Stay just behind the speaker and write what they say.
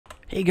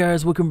Hey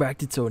guys, welcome back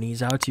to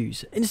Tony's How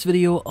To's. In this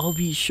video, I'll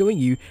be showing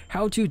you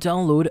how to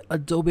download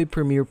Adobe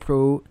Premiere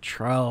Pro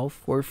trial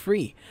for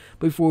free.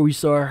 Before we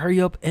start, hurry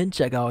up and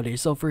check out their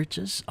software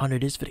just under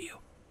this video.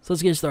 So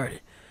let's get started.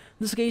 In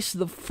this case,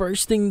 the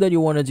first thing that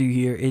you want to do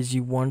here is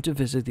you want to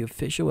visit the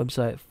official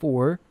website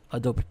for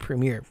Adobe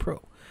Premiere Pro.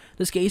 In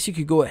this case, you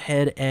could go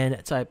ahead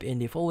and type in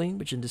the following,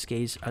 which in this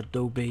case,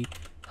 Adobe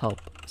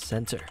Help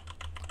Center.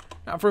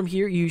 Now from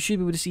here, you should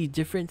be able to see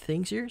different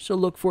things here. So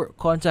look for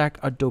Contact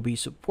Adobe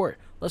Support.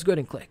 Let's go ahead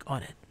and click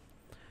on it.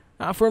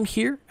 Now from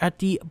here, at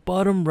the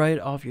bottom right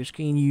of your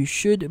screen, you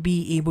should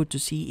be able to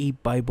see a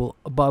bubble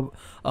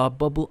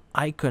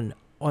icon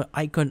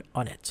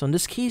on it. So in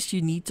this case,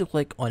 you need to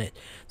click on it.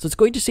 So it's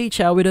going to say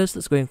chat with us.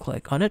 Let's go ahead and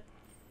click on it.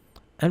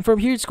 And from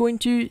here, it's going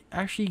to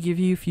actually give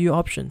you a few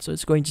options. So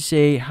it's going to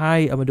say, hi,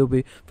 I'm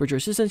Adobe Virtual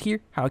Assistant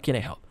here. How can I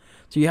help?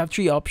 So you have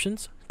three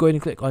options. Go ahead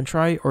and click on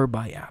try or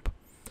buy app.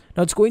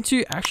 Now it's going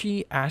to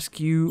actually ask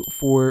you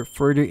for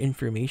further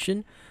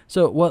information.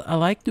 So what I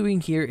like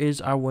doing here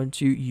is I want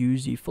to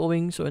use the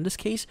following. So in this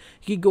case,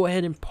 you can go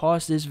ahead and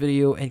pause this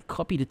video and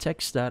copy the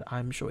text that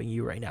I'm showing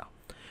you right now.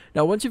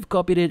 Now once you've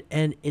copied it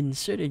and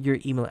inserted your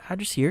email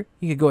address here,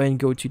 you can go ahead and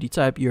go to the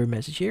type your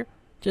message here.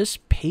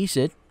 Just paste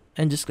it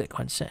and just click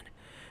on send.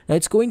 Now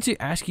it's going to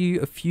ask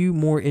you a few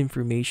more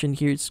information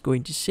here. It's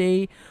going to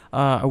say,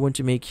 I want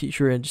to make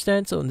sure you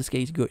understand. So in this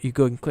case, you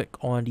go and click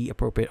on the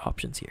appropriate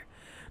options here.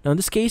 Now in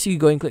this case, you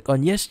go and click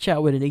on yes,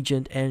 chat with an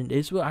agent, and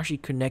this will actually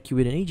connect you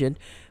with an agent.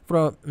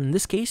 In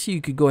this case, you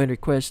could go and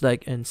request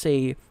and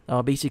say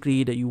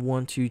basically that you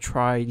want to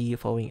try the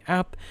following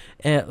app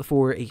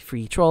for a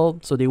free trial,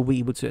 so they will be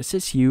able to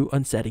assist you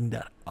on setting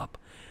that up.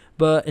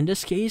 But in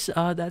this case,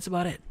 that's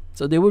about it.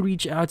 So they will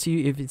reach out to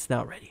you if it's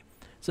not ready.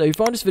 So if you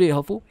found this video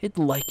helpful, hit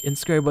the like and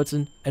subscribe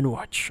button and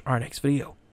watch our next video.